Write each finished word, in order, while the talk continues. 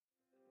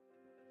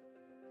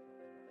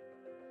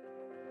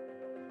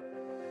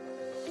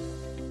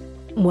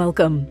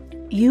Welcome.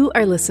 You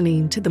are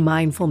listening to the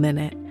Mindful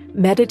Minute,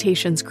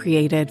 meditations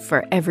created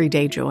for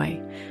everyday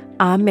joy.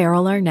 I'm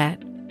Meryl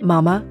Arnett,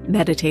 mama,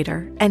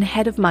 meditator, and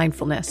head of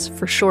mindfulness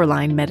for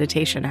Shoreline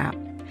Meditation app.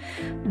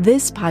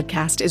 This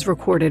podcast is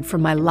recorded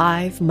from my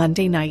live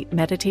Monday night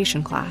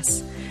meditation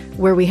class,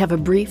 where we have a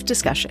brief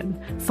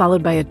discussion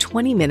followed by a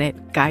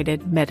 20-minute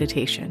guided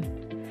meditation.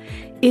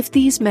 If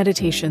these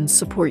meditations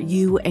support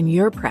you and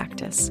your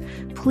practice,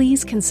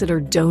 please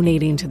consider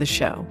donating to the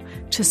show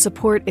to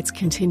support its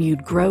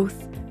continued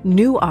growth,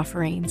 new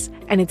offerings,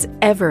 and its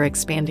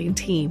ever-expanding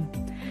team.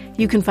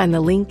 You can find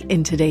the link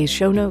in today's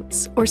show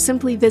notes or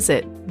simply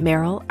visit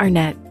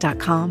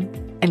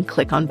merylarnett.com and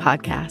click on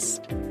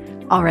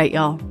podcast. All right,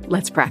 y'all,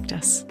 let's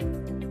practice.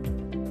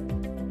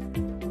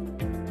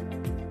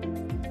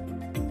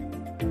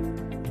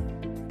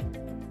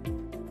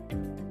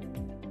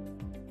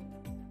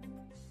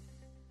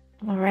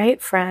 All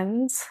right,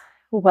 friends,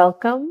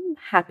 welcome.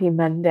 Happy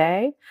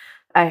Monday.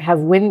 I have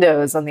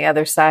windows on the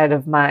other side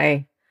of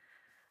my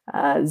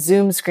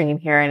Zoom screen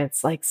here, and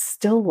it's like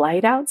still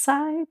light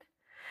outside.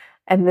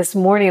 And this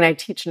morning, I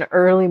teach an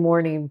early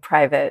morning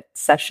private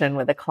session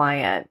with a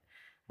client.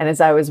 And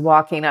as I was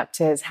walking up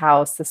to his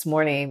house this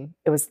morning,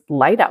 it was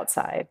light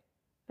outside.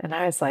 And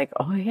I was like,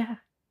 oh yeah,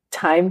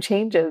 time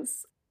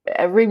changes.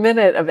 Every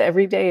minute of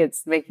every day,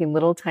 it's making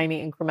little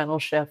tiny incremental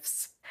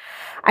shifts.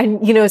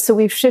 And, so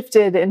we've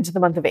shifted into the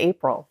month of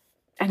April,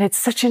 and it's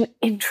such an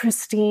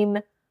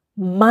interesting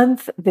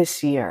month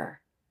this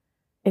year.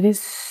 It is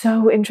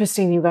so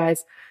interesting, you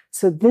guys.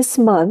 So this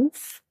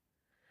month,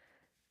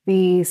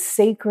 the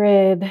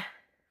sacred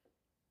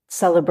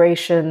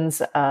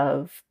celebrations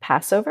of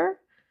Passover,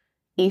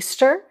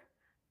 Easter,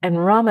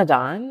 and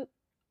Ramadan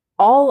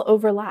all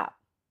overlap,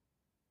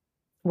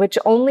 which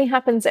only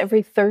happens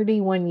every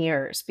 31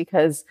 years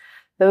because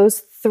those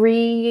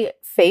three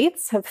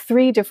faiths have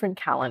three different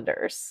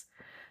calendars.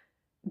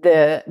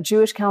 The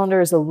Jewish calendar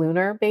is a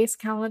lunar-based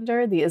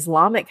calendar. The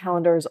Islamic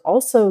calendar is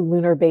also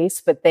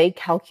lunar-based, but they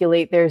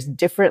calculate theirs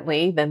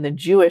differently than the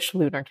Jewish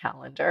lunar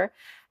calendar.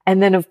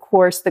 And then, of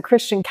course, the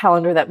Christian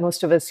calendar that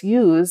most of us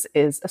use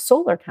is a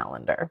solar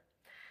calendar.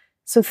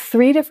 So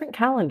three different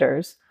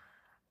calendars.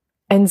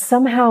 And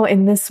somehow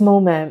in this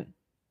moment,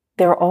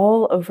 they're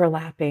all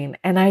overlapping.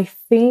 And I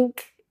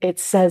think it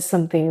says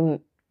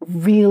something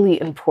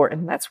really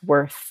important that's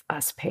worth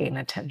us paying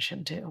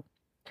attention to.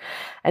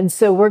 And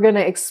so we're going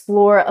to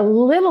explore a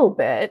little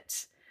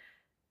bit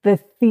the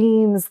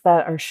themes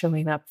that are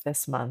showing up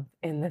this month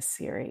in this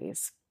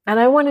series. And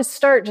I want to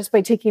start just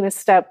by taking a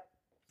step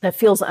that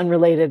feels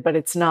unrelated, but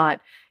it's not,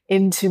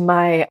 into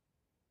my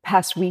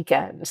past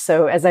weekend.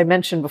 So as I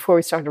mentioned before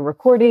we started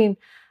recording,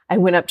 I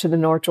went up to the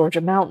North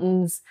Georgia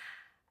mountains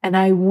and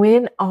I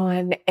went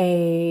on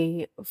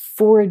a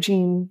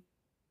foraging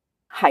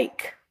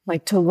hike,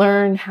 like to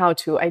learn how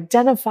to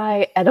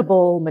identify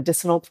edible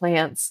medicinal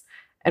plants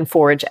and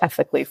forage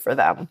ethically for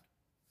them.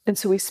 And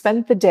so we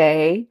spent the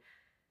day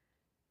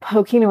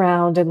poking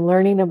around and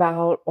learning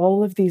about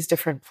all of these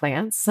different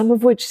plants, some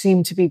of which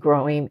seem to be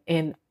growing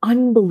in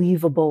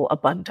unbelievable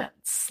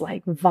abundance,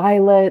 like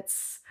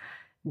violets,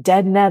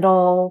 dead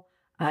nettle,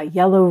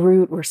 yellow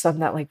root were some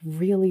that like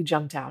really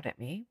jumped out at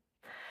me.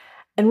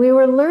 And we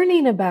were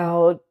learning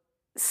about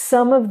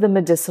some of the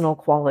medicinal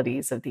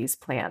qualities of these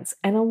plants.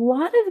 And a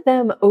lot of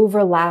them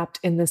overlapped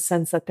in the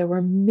sense that there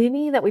were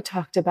many that we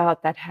talked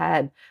about that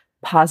had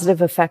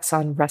positive effects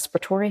on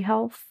respiratory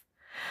health.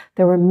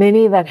 There were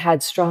many that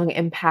had strong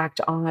impact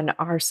on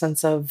our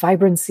sense of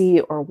vibrancy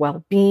or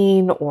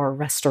well-being or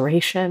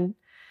restoration.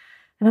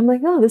 And I'm like,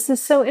 oh, this is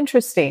so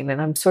interesting.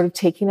 And I'm sort of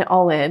taking it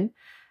all in.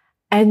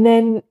 And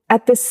then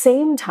at the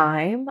same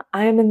time,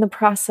 I am in the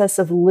process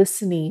of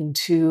listening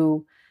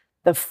to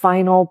the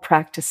final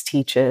practice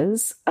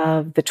teaches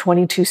of the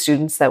 22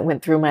 students that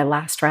went through my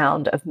last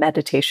round of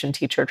meditation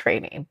teacher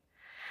training.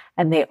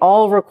 And they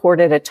all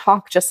recorded a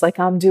talk just like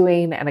I'm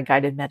doing and a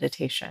guided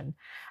meditation.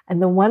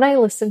 And the one I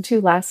listened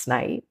to last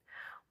night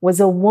was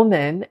a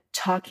woman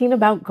talking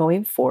about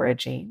going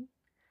foraging,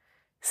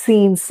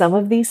 seeing some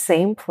of these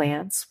same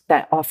plants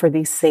that offer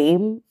these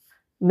same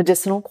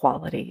medicinal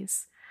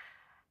qualities.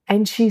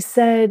 And she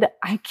said,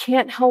 I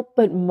can't help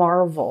but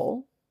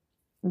marvel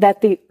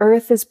that the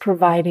earth is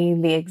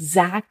providing the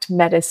exact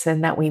medicine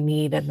that we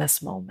need in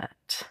this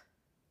moment.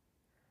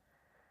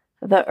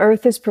 The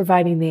earth is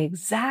providing the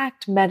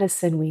exact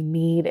medicine we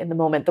need in the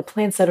moment. The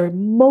plants that are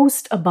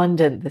most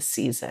abundant this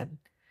season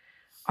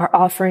are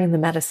offering the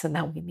medicine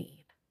that we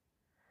need.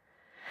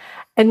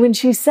 And when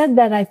she said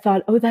that, I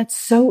thought, oh, that's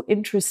so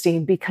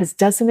interesting because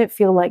doesn't it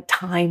feel like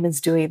time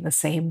is doing the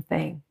same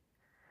thing?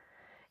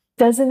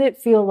 Doesn't it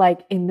feel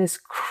like in this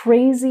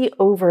crazy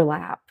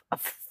overlap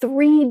of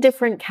three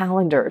different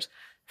calendars,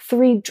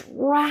 three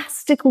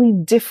drastically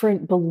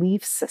different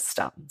belief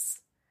systems,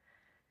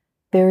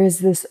 there is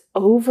this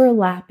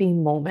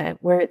overlapping moment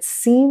where it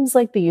seems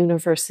like the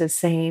universe is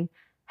saying,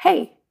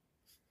 hey,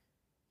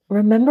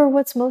 remember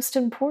what's most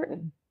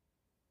important.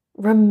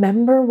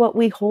 Remember what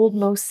we hold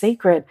most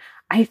sacred.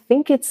 I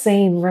think it's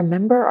saying,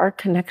 remember our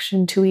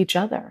connection to each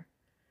other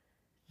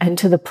and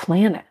to the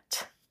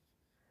planet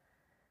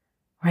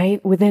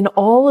right? Within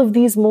all of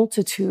these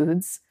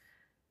multitudes,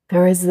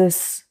 there is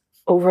this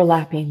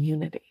overlapping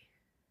unity.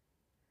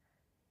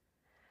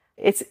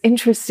 It's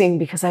interesting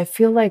because I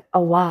feel like a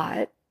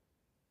lot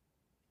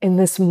in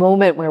this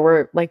moment where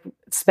we're like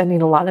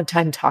spending a lot of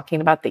time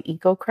talking about the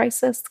eco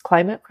crisis,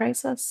 climate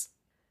crisis,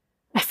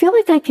 I feel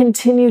like I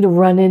continue to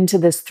run into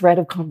this thread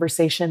of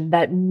conversation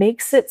that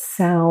makes it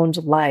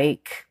sound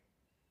like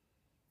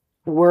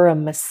we're a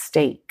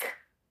mistake.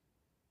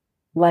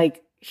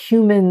 Like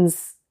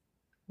humans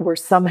were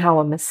somehow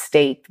a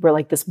mistake. We're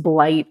like this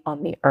blight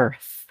on the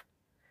earth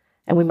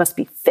and we must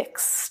be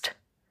fixed.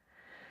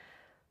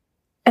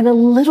 And a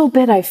little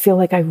bit, I feel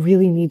like I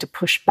really need to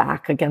push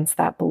back against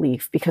that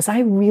belief because I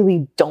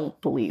really don't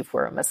believe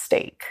we're a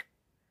mistake.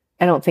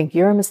 I don't think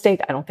you're a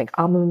mistake. I don't think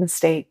I'm a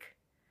mistake.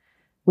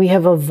 We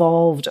have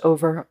evolved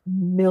over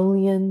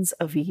millions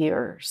of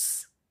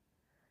years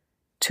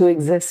to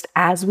exist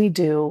as we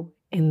do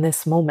in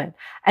this moment.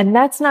 And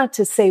that's not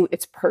to say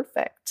it's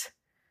perfect.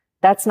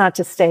 That's not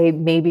to say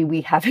maybe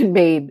we haven't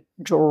made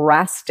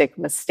drastic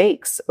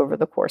mistakes over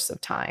the course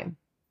of time.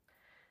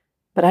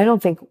 But I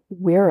don't think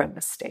we're a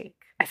mistake.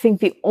 I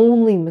think the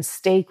only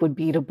mistake would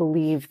be to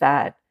believe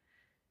that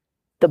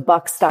the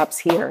buck stops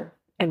here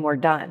and we're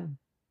done.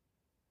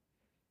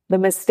 The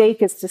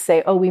mistake is to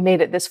say, oh, we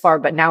made it this far,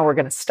 but now we're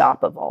going to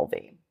stop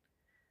evolving.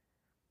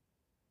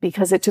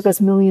 Because it took us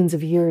millions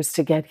of years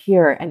to get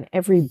here, and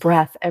every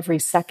breath, every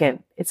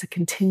second, it's a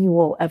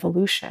continual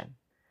evolution.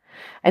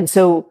 And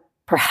so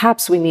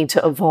perhaps we need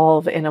to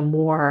evolve in a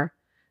more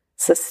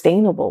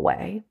sustainable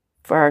way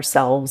for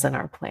ourselves and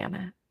our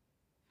planet.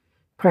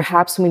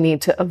 Perhaps we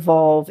need to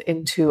evolve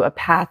into a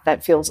path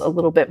that feels a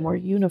little bit more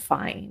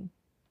unifying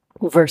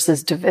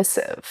versus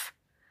divisive.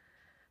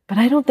 But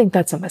I don't think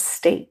that's a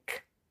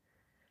mistake.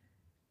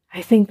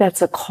 I think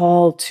that's a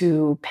call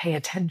to pay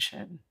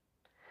attention.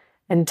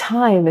 And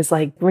time is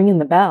like ringing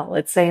the bell.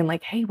 It's saying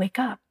like, hey, wake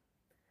up.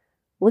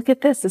 Look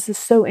at this. This is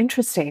so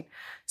interesting.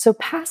 So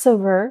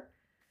Passover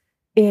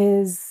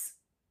is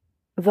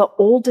the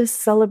oldest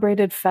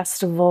celebrated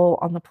festival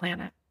on the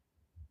planet.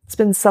 It's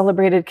been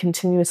celebrated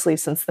continuously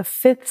since the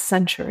 5th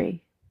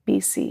century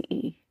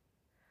BCE.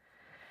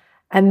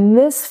 And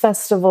this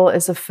festival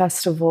is a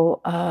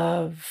festival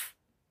of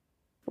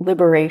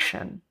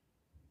liberation,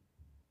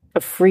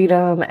 of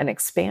freedom and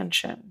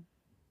expansion.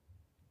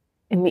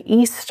 In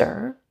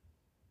Easter,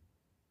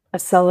 a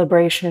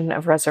celebration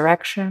of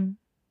resurrection,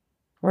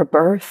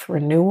 rebirth,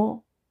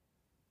 renewal.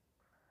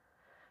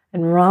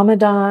 In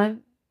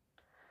Ramadan,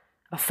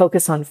 a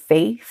focus on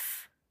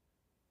faith,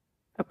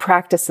 a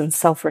practice in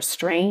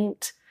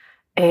self-restraint,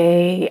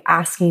 a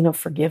asking of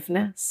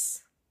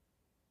forgiveness.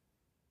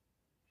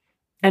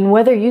 And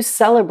whether you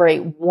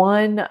celebrate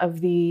one of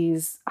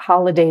these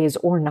holidays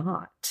or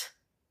not,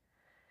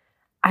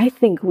 I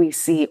think we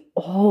see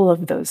all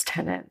of those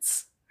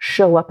tenets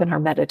show up in our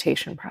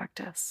meditation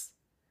practice.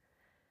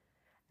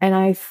 And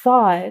I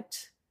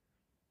thought,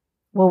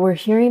 well, we're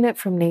hearing it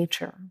from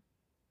nature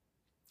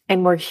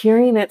and we're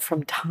hearing it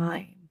from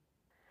time.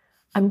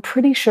 I'm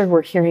pretty sure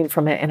we're hearing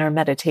from it in our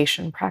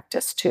meditation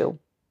practice too.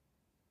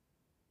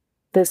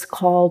 This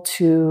call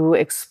to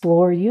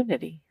explore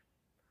unity.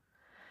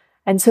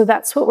 And so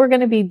that's what we're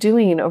going to be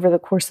doing over the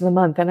course of the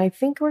month. And I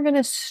think we're going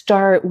to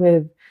start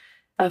with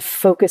a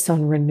focus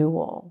on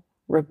renewal,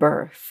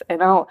 rebirth.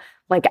 And I'll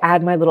like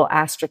add my little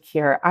asterisk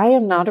here. I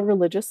am not a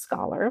religious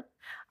scholar.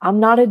 I'm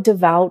not a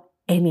devout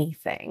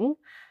anything.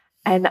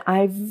 And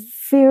I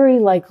very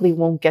likely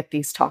won't get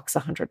these talks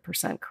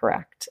 100%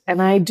 correct.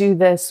 And I do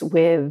this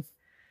with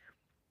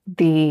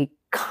the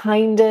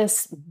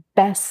kindest,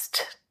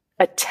 best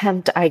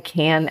attempt I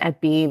can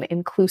at being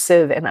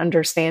inclusive and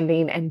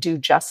understanding and do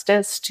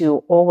justice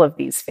to all of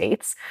these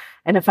faiths.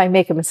 And if I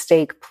make a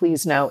mistake,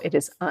 please know it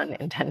is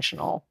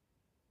unintentional.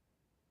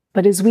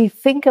 But as we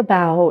think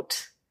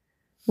about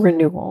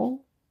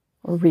renewal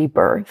or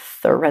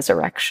rebirth or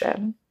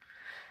resurrection,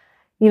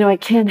 I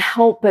can't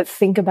help but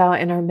think about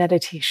in our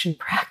meditation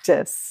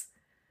practice,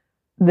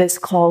 this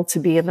call to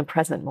be in the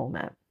present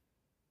moment,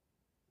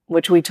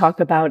 which we talk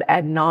about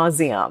ad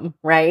nauseum,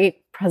 right?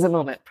 Present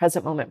moment,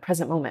 present moment,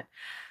 present moment.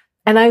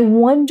 And I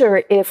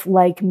wonder if,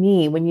 like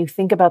me, when you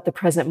think about the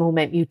present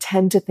moment, you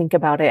tend to think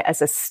about it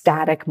as a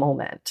static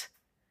moment.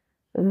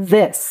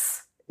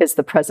 This is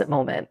the present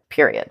moment,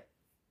 period.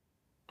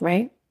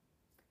 Right?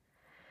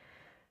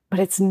 But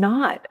it's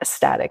not a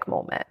static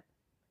moment.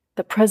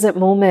 The present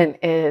moment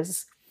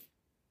is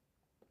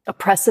a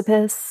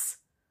precipice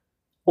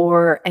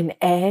or an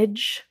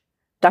edge.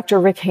 Dr.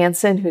 Rick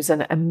Hanson, who's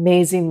an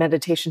amazing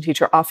meditation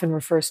teacher, often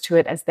refers to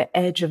it as the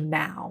edge of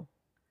now.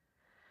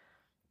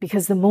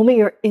 Because the moment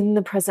you're in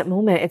the present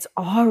moment, it's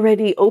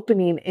already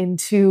opening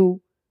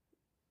into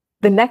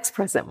the next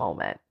present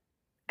moment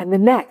and the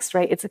next,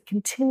 right? It's a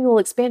continual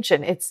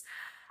expansion. It's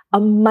a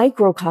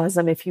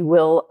microcosm, if you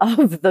will,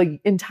 of the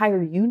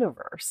entire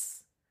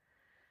universe,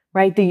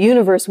 right? The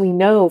universe, we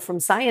know from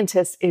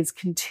scientists, is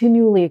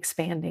continually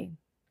expanding.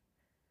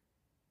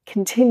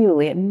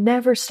 Continually. It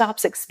never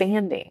stops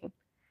expanding.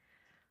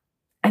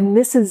 And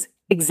this is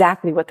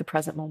exactly what the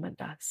present moment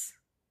does.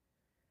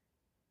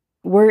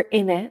 we're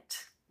in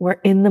it, we're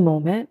in the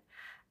moment,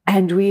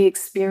 and we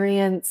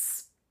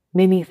experience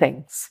many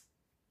things: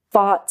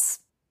 thoughts,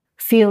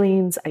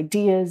 feelings,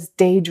 ideas,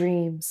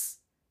 daydreams,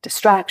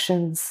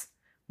 distractions,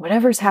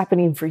 whatever's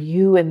happening for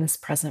you in this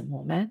present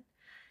moment.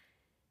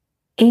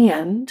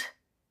 And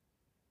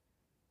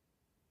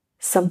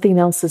something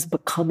else is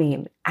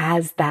becoming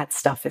as that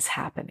stuff is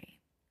happening.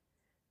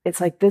 It's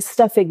like this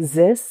stuff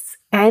exists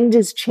and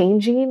is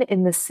changing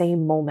in the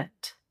same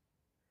moment.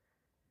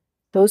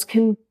 Those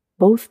can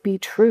both be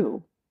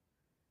true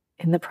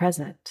in the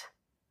present.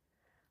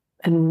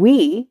 And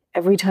we,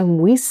 every time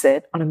we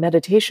sit on a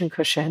meditation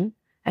cushion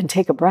and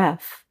take a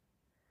breath,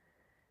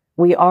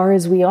 we are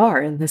as we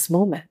are in this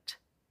moment.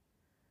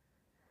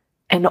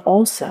 And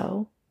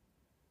also,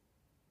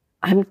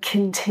 I'm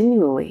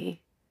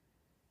continually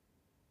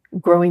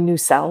growing new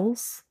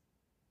cells,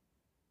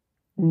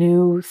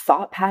 new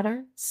thought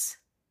patterns,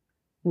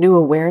 new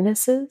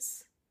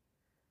awarenesses.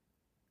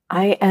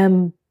 I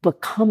am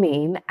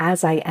becoming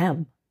as I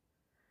am,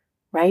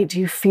 right? Do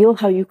you feel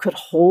how you could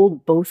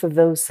hold both of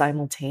those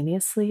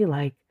simultaneously?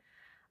 Like,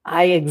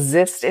 I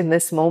exist in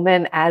this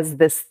moment as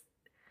this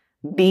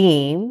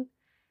being,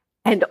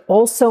 and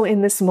also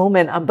in this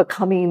moment, I'm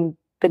becoming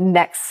the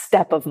next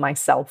step of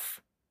myself.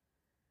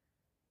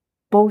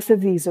 Both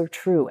of these are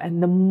true.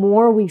 And the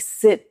more we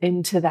sit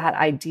into that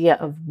idea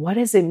of what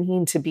does it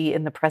mean to be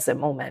in the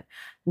present moment,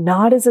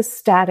 not as a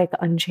static,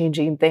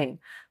 unchanging thing,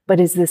 but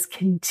as this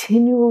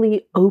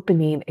continually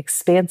opening,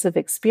 expansive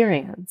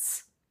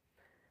experience,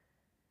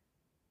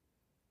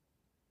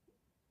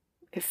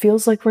 it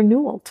feels like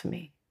renewal to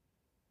me.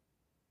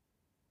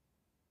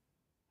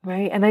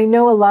 Right? And I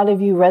know a lot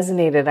of you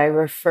resonated. I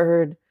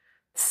referred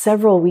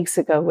several weeks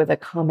ago with a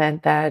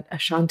comment that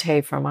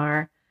Ashante from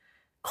our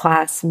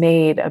class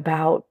made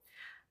about,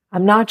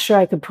 I'm not sure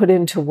I could put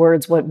into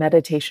words what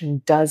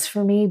meditation does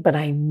for me, but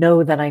I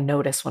know that I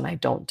notice when I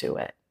don't do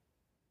it.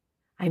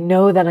 I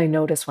know that I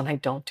notice when I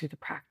don't do the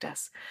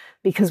practice,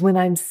 because when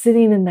I'm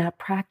sitting in that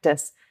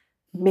practice,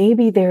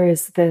 maybe there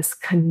is this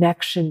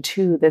connection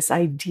to this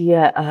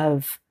idea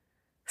of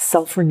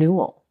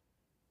self-renewal,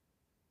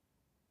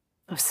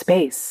 of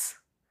space.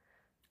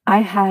 I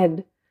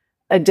had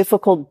a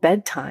difficult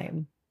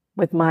bedtime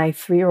with my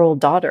 3-year-old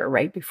daughter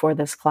right before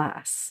this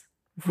class,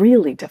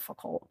 really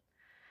difficult.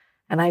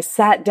 And I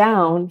sat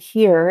down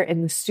here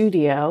in the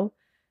studio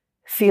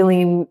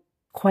feeling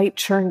quite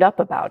churned up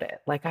about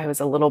it. Like I was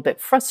a little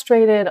bit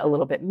frustrated, a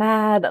little bit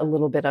mad, a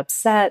little bit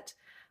upset,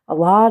 a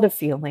lot of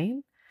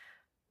feeling.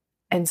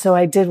 And so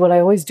I did what I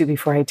always do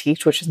before I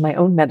teach, which is my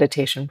own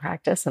meditation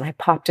practice. And I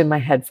popped in my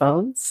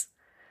headphones,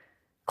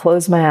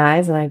 closed my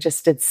eyes, and I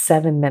just did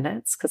 7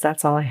 minutes because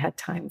that's all I had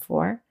time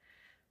for.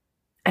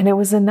 And it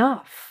was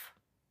enough.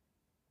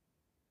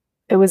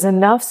 It was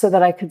enough so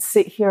that I could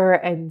sit here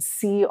and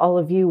see all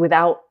of you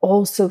without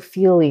also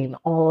feeling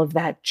all of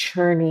that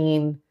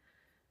churning,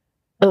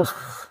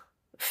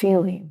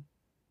 feeling.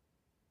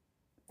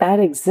 That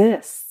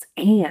exists.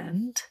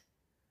 And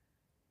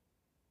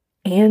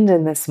in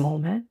this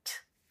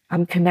moment,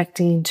 I'm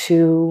connecting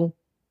to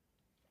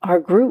our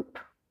group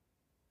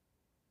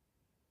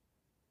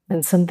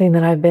and something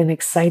that I've been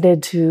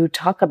excited to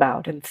talk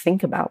about and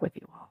think about with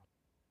you all.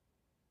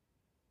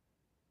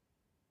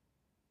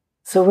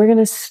 So we're going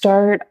to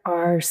start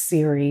our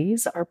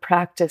series, our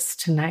practice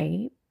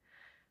tonight,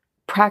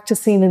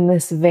 practicing in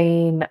this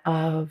vein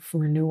of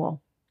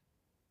renewal,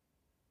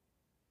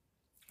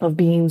 of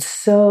being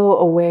so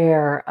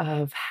aware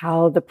of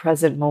how the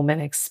present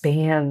moment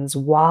expands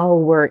while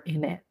we're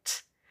in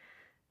it,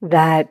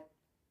 that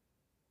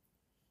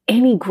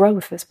any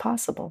growth is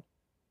possible.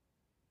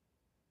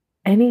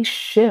 Any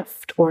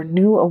shift or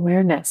new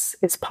awareness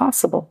is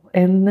possible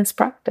in this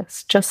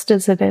practice, just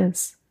as it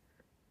is.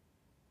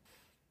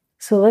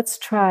 So let's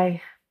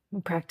try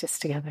and practice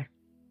together.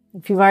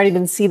 If you've already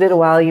been seated a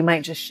while, you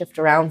might just shift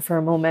around for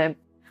a moment,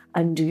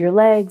 undo your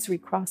legs,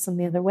 recross them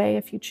the other way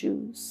if you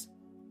choose.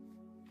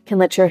 You can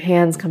let your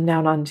hands come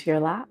down onto your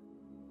lap.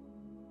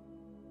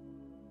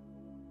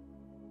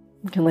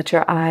 You can let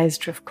your eyes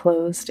drift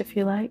closed if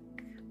you like.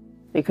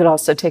 You could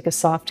also take a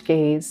soft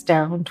gaze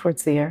down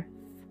towards the earth.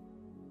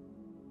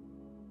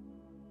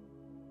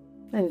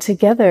 And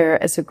together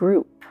as a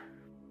group,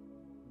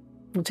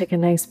 we'll take a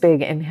nice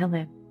big inhale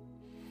in.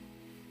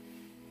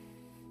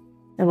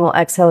 And we'll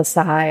exhale a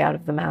sigh out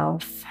of the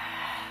mouth.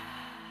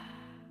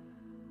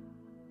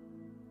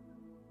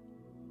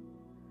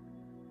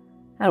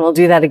 And we'll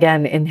do that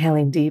again,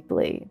 inhaling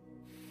deeply.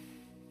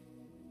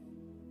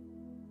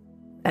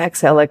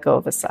 Exhale, let go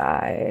of a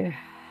sigh.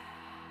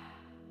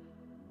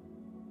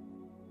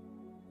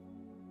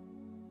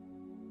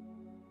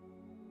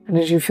 And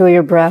as you feel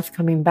your breath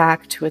coming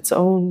back to its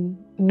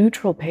own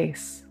neutral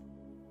pace,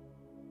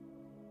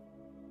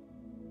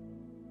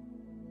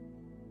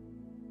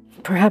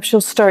 perhaps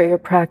you'll start your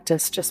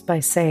practice just by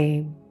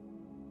saying,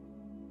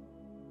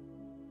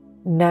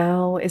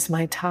 "Now is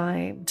my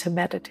time to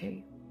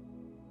meditate."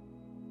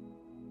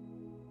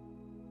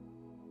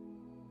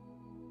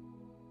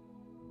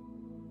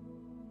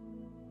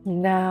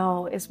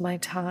 Now is my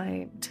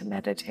time to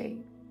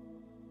meditate.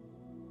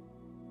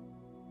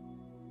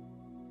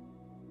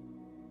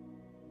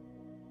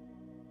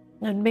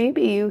 And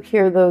maybe you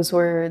hear those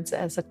words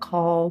as a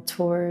call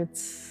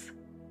towards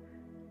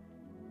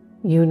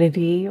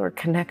unity or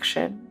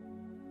connection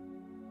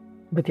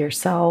with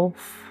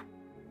yourself,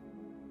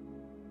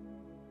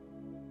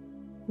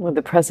 with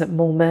the present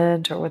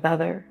moment, or with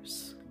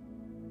others.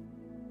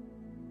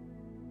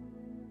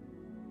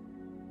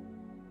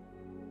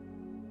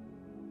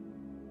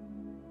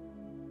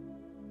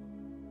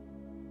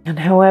 And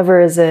however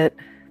is it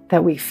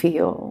that we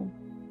feel,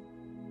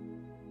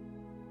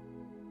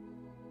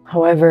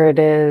 however it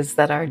is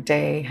that our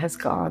day has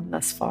gone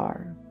thus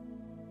far,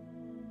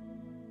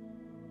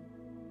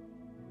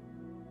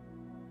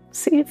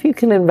 see if you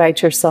can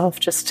invite yourself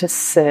just to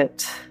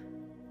sit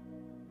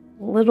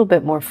a little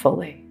bit more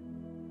fully.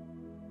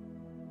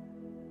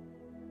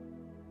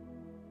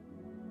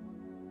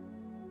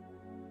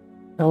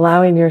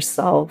 Allowing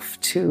yourself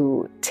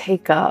to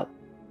take up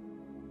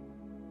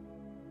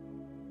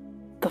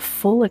the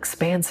full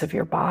expanse of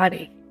your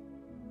body.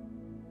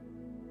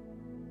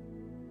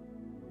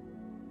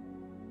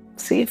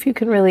 See if you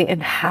can really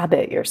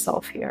inhabit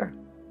yourself here.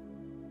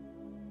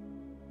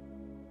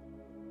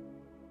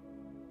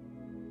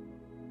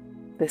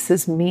 This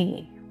is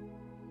me,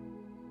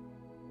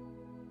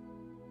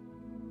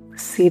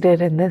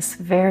 seated in this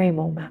very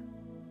moment.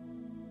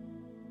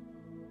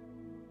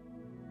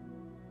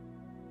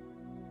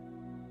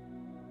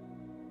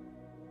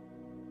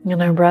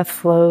 And our breath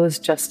flows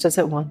just as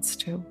it wants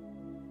to.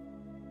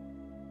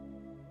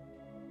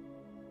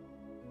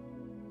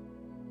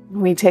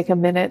 We take a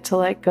minute to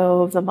let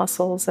go of the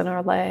muscles in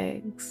our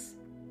legs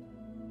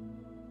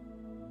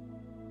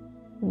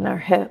and our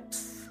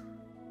hips.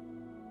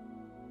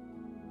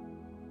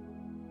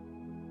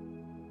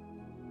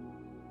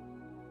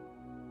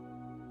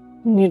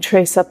 And you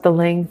trace up the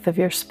length of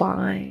your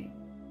spine,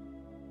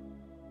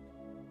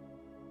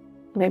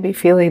 maybe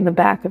feeling the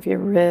back of your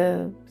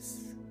ribs,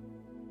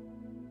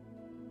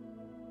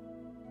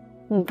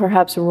 and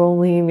perhaps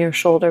rolling your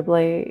shoulder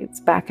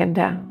blades back and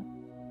down.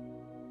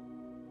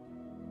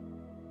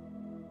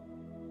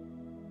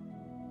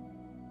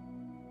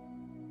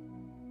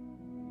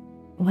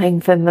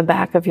 Lengthen the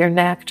back of your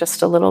neck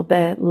just a little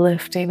bit,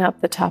 lifting up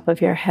the top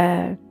of your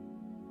head.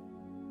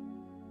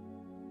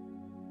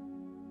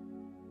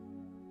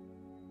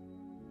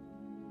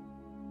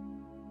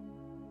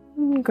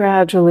 And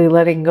gradually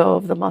letting go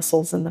of the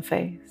muscles in the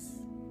face.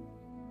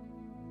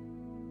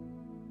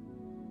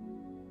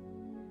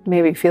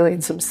 Maybe feeling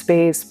some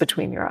space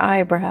between your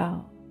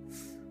eyebrows.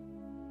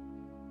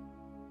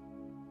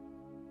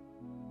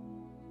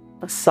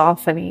 A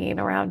softening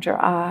around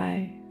your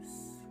eyes,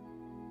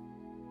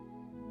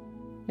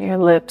 your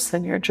lips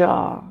and your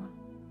jaw.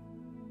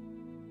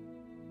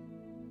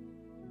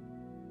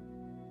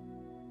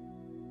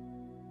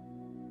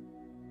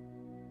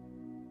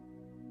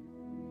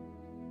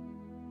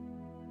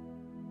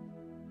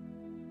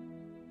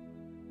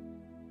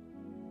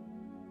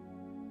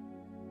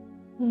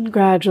 And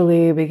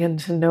gradually begin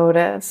to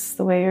notice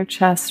the way your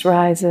chest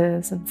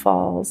rises and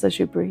falls as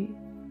you breathe.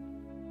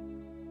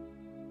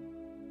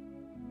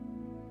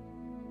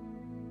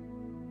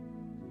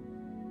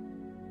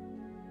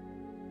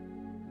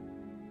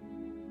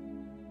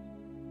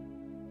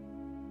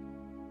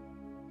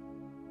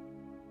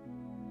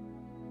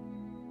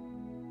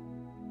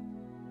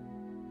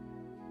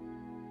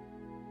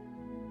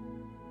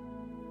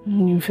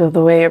 And you feel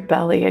the way your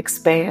belly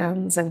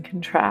expands and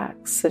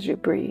contracts as you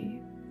breathe.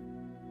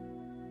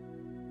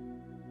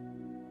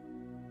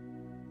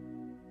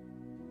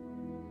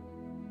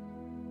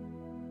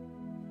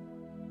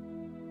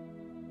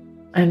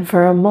 And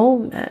for a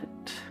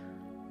moment,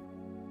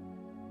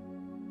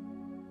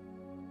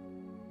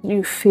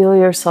 you feel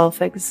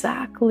yourself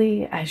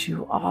exactly as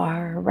you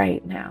are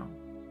right now.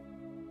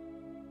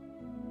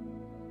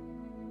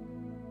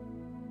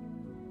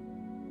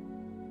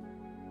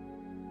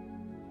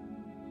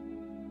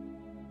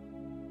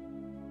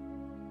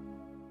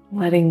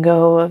 Letting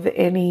go of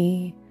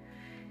any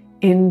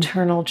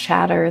internal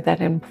chatter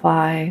that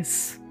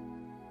implies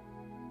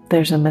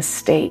there's a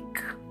mistake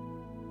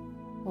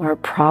or a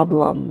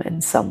problem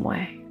in some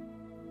way.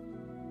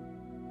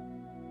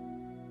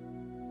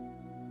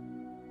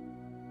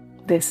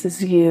 This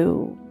is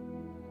you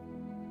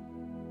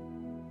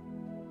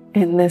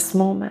in this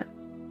moment.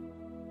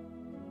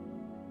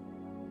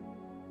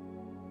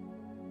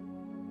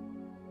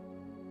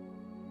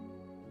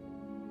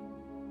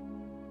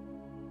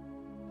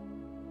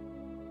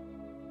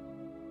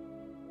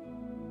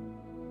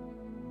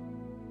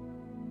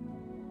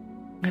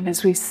 And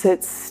as we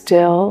sit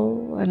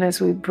still and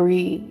as we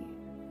breathe,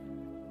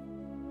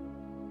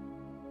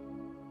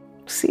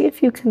 see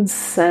if you can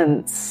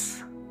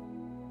sense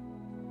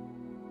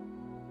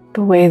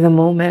the way the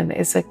moment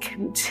is a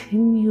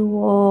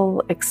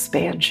continual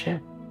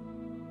expansion.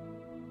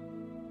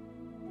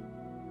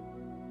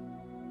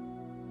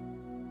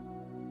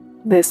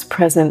 This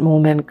present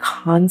moment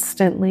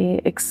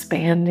constantly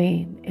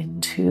expanding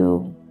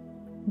into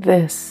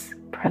this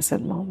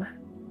present moment.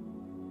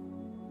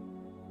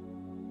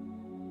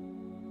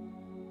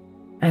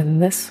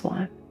 And this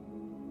one.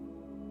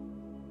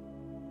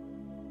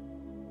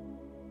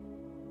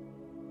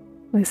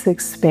 this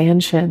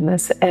expansion,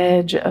 this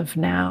edge of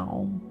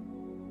now.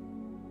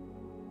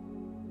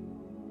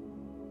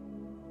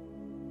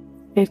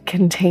 It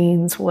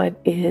contains what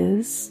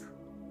is,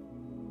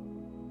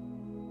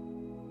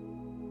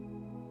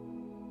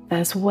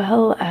 as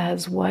well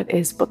as what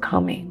is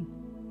becoming.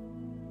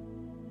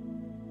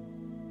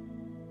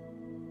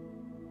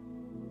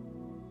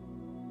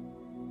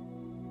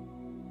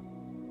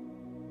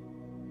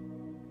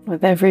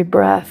 With every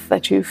breath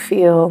that you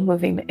feel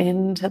moving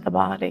into the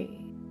body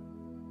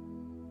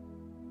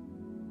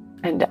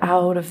and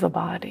out of the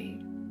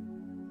body,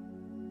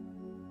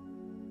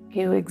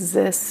 you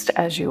exist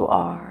as you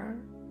are,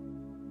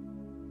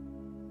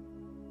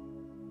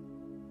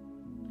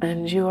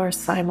 and you are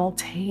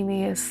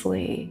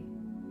simultaneously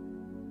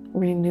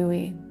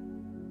renewing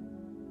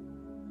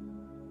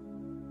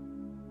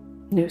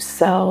new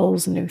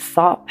cells, new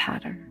thought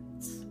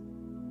patterns,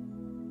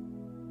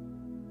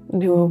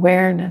 new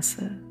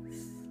awarenesses.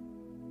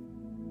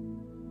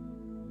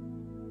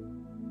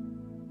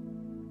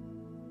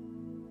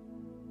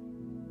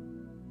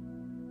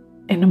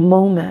 In a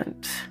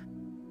moment,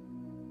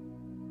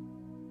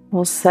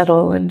 we'll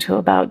settle into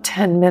about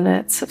 10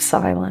 minutes of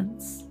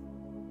silence.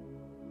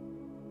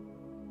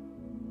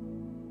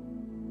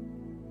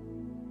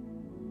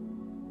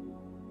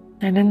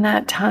 And in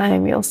that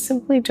time, you'll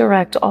simply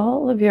direct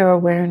all of your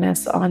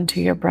awareness onto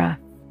your breath,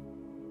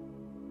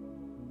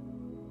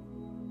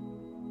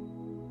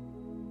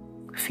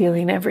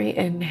 feeling every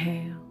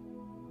inhale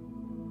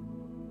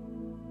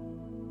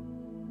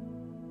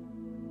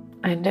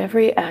and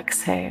every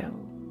exhale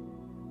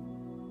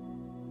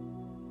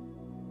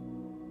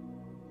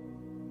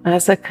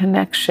as a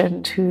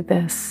connection to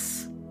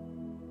this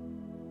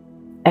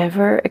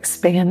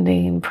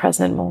ever-expanding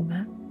present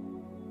moment.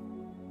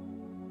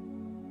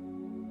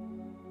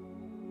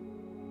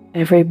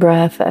 Every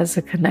breath as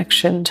a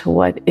connection to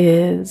what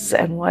is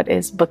and what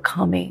is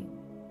becoming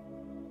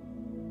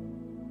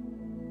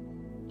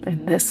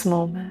in this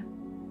moment.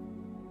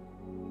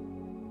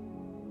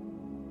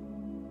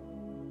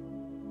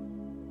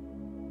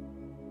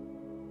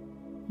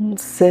 And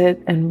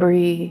sit and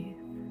breathe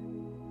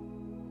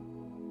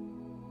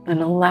and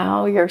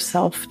allow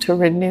yourself to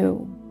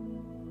renew.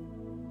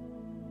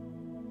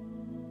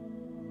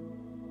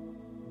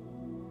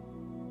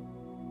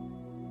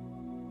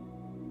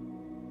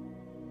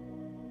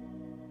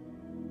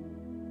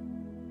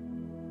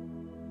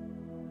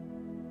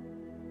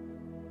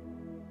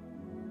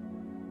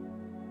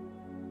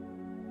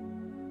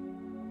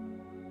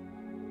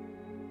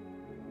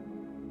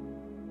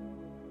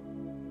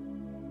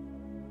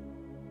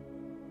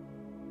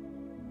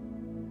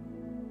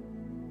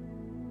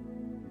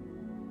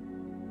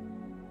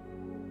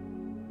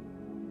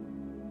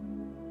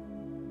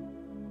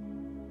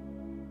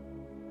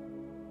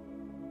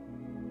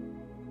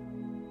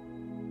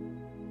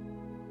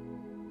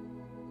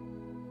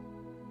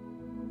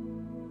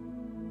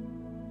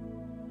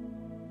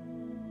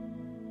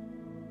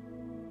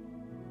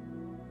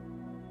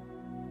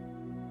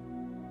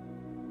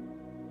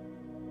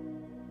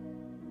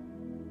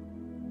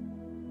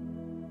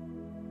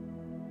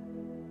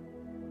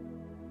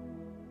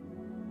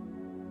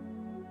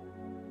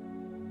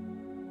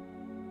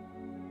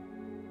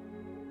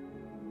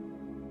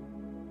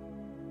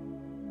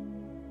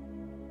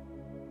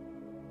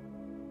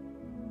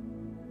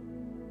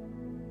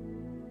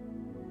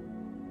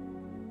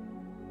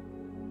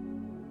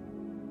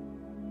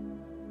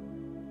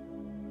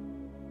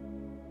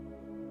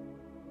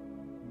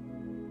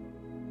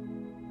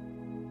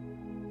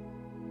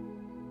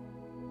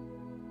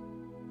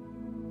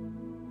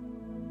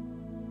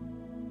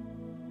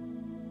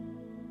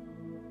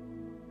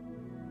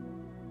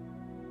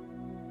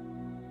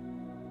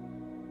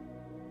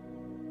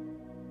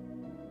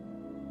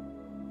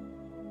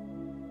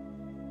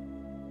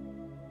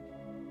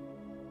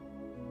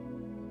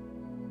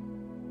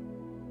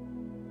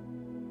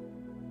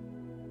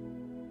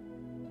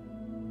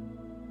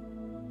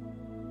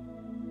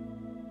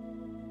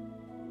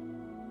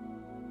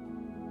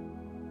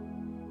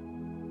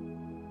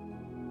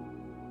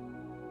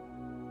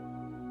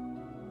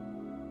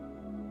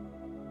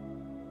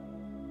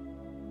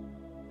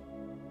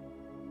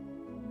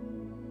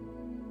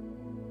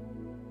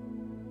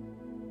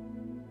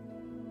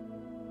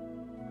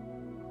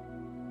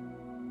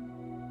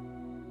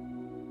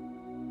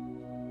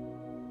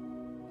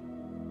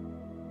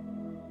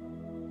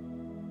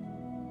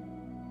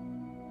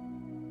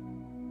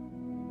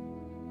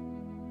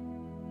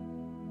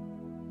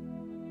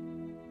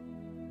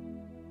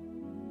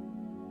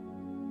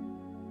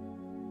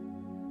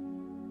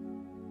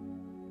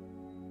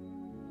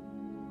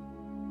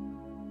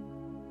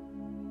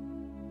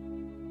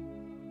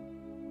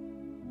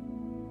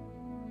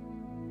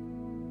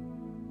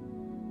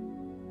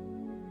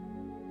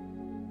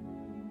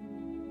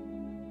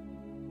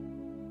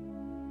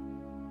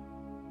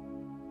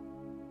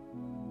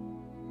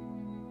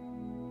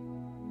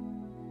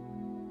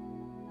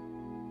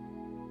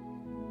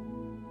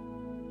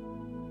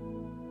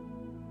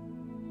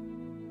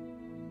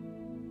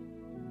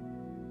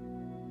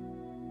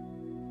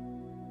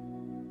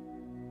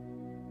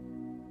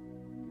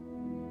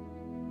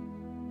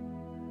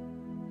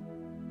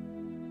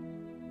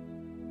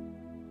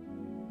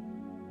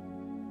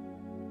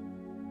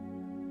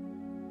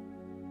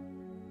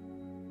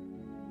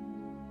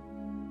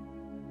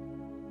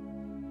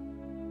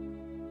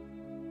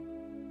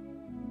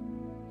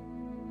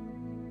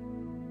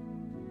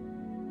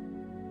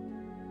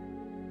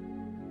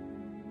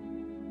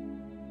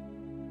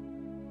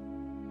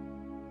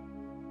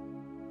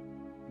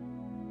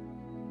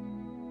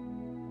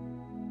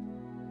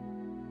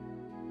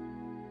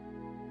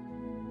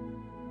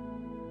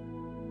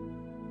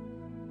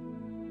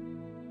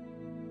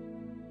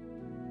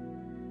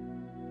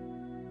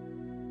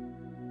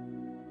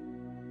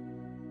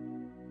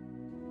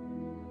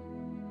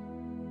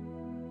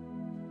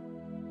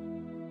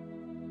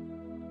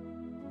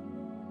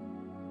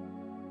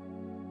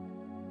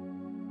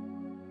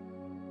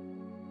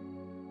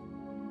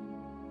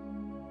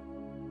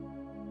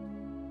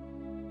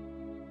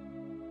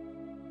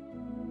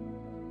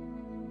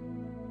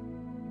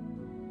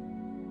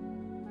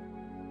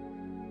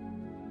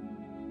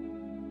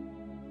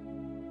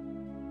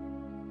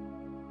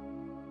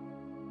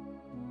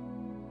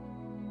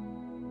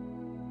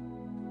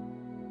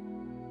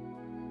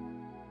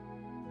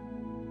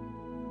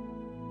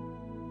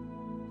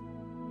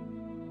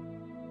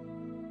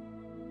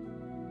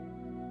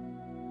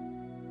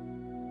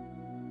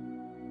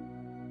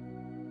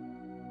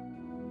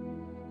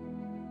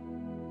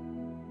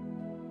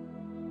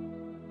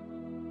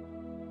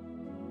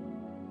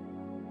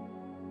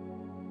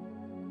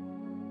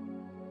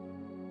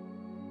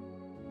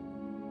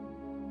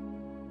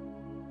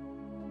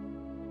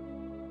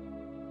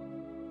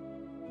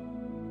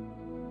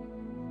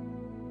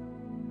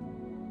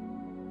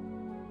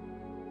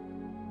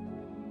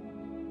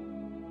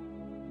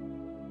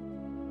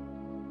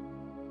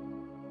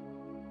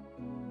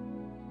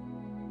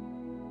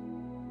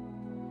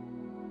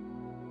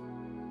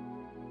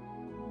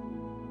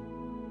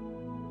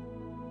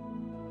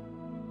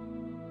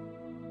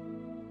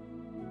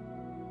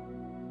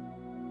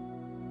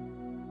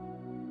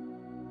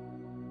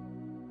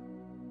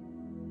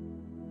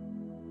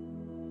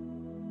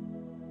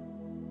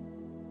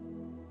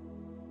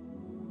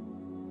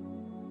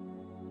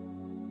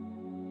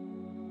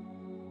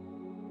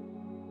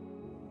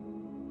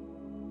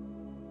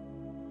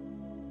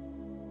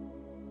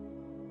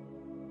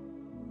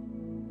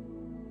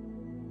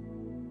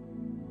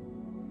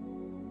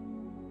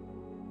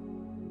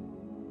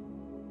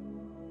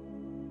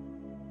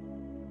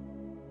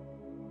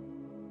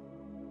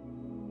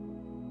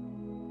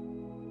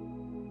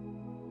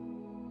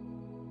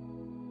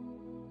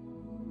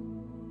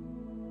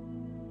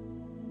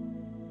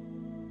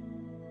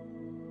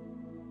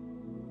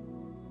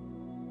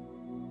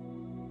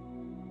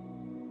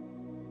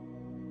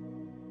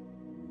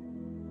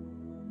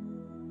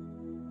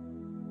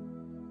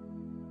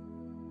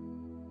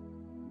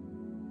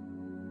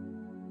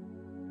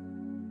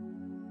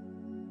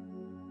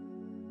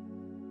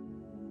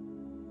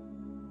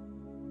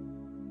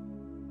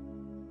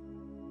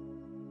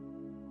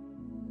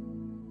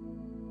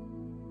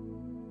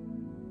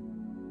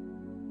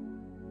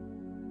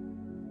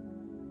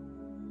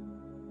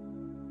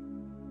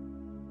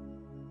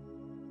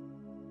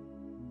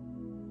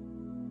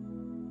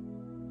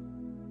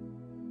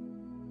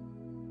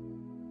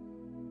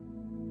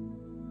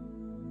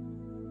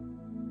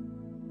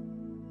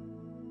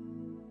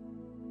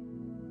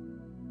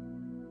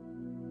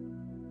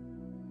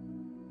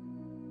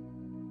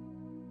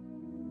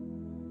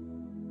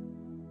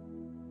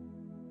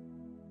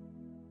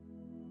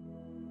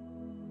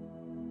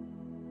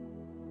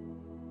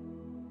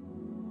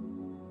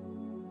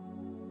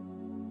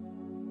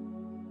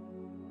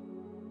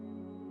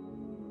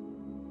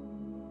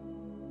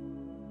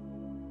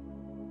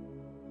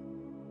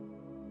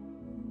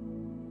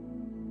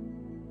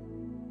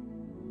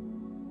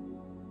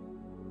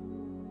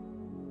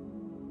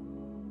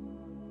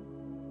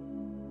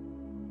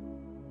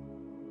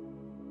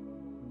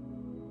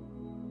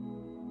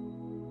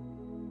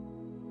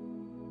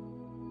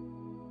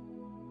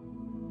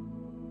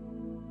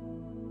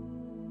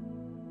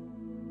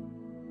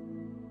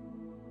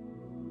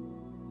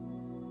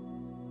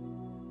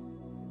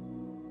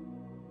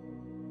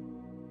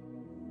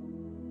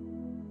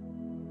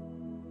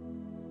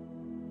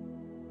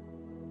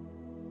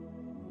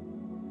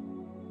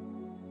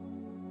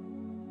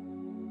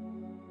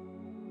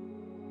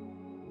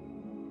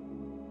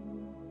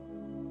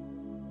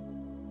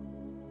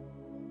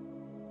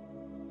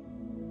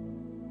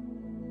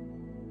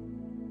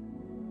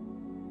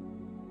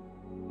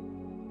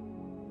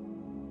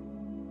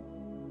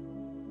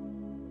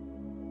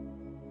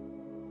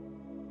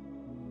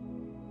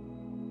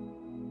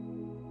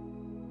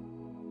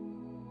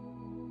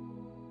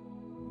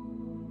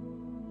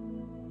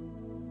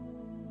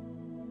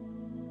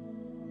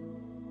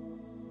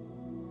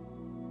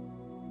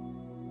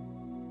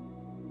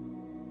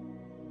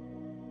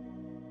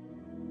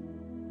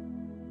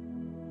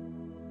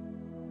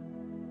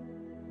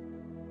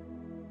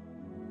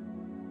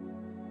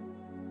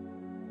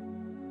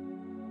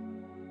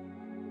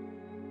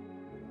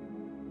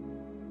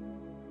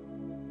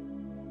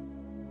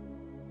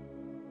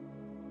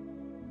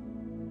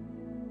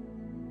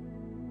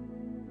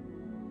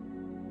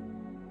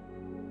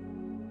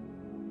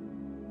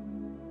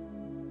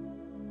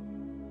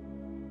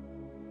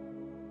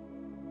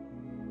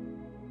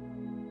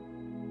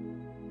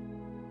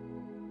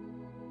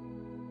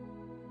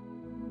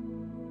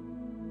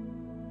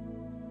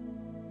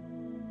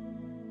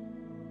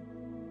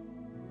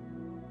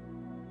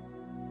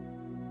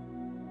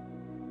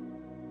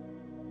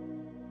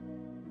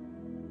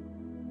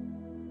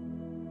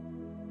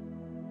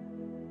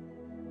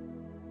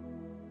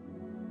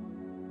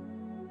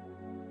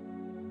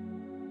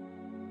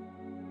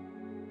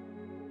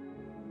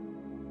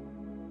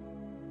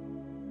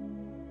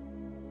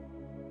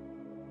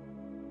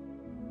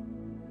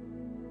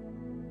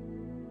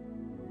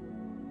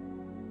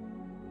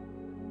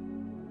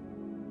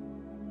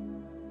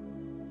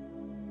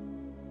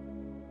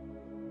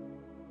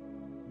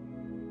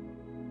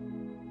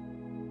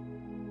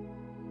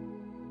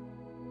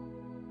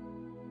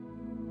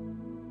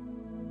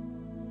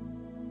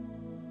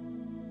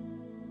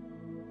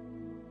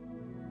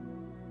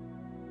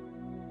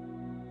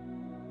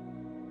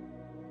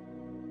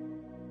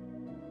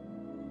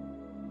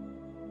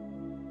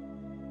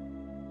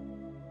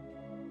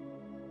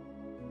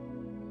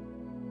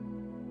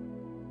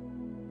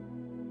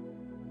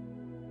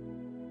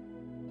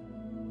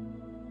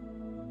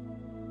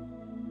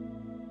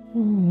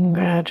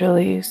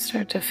 Gradually, you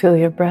start to feel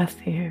your breath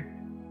here.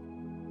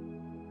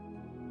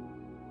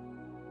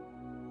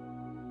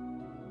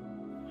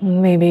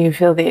 Maybe you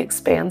feel the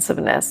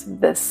expansiveness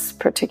of this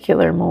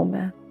particular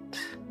moment.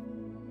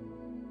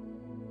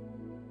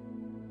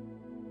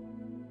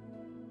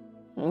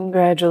 And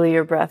gradually,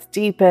 your breath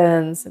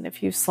deepens, and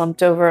if you've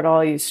slumped over at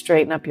all, you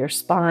straighten up your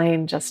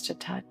spine just a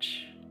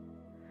touch.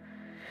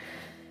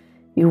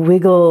 You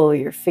wiggle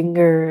your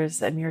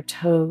fingers and your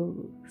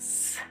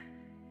toes,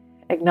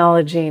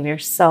 acknowledging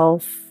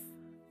yourself,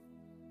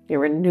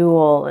 your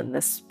renewal in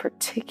this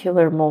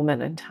particular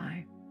moment in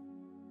time.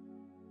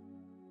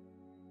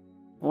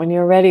 When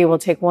you're ready, we'll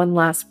take one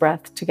last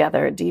breath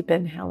together. A deep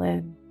inhale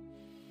in.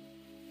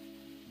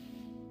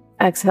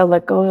 Exhale,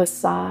 let go, a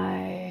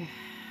sigh.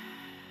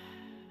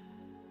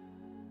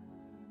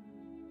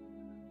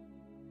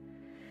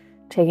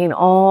 Taking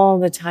all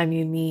the time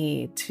you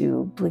need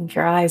to blink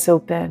your eyes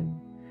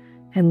open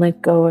and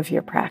let go of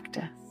your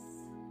practice.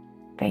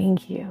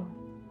 Thank you.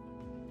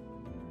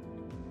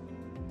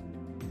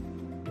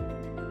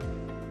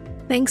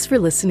 Thanks for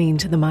listening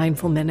to the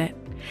Mindful Minute.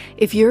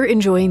 If you're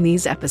enjoying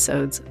these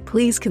episodes,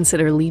 please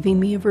consider leaving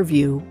me a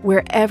review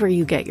wherever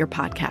you get your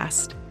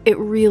podcast. It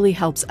really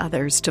helps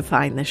others to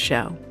find this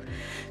show.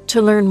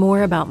 To learn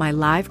more about my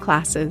live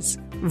classes,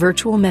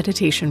 virtual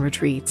meditation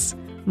retreats,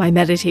 my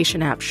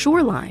meditation app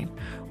Shoreline,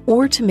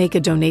 or to make a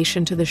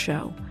donation to the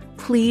show,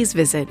 please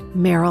visit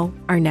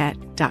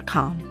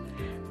merylarnett.com.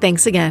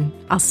 Thanks again.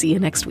 I'll see you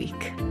next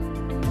week.